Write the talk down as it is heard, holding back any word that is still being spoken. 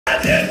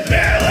just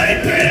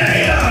barely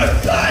beating out.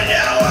 I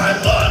know I'm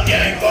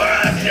looking for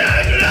a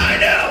change, and I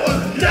know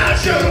I'm not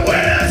sure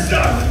where to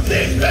start.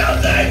 These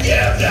pills they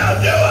give don't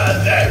do a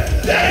thing.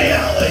 They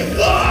only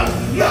clog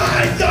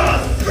my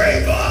thoughts.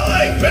 Free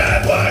falling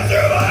backwards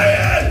through my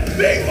head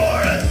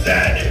before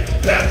ascending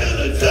back to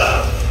the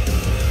top.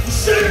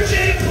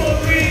 Searching for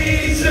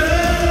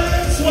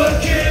reasons,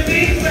 what can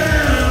be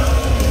found?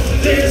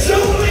 There's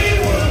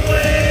only one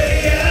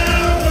way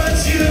out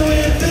once you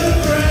hit the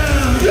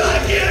ground.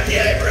 I can't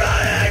keep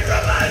running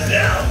from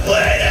myself,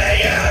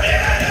 bleeding out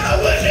and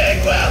a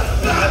wishing well.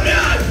 I'm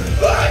not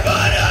fine,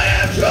 but I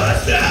am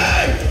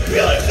trusting.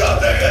 Feeling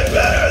something is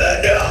better than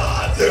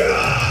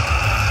nothing.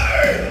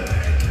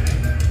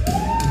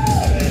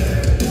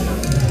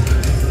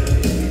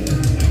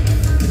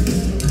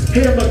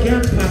 Hit him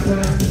again,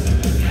 Papa.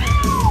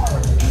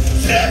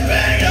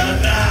 Sipping on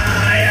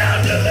my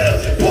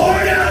absolute,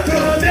 poured out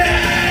from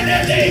an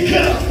empty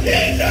cup.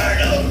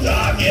 Eternal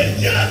talk is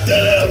just a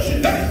little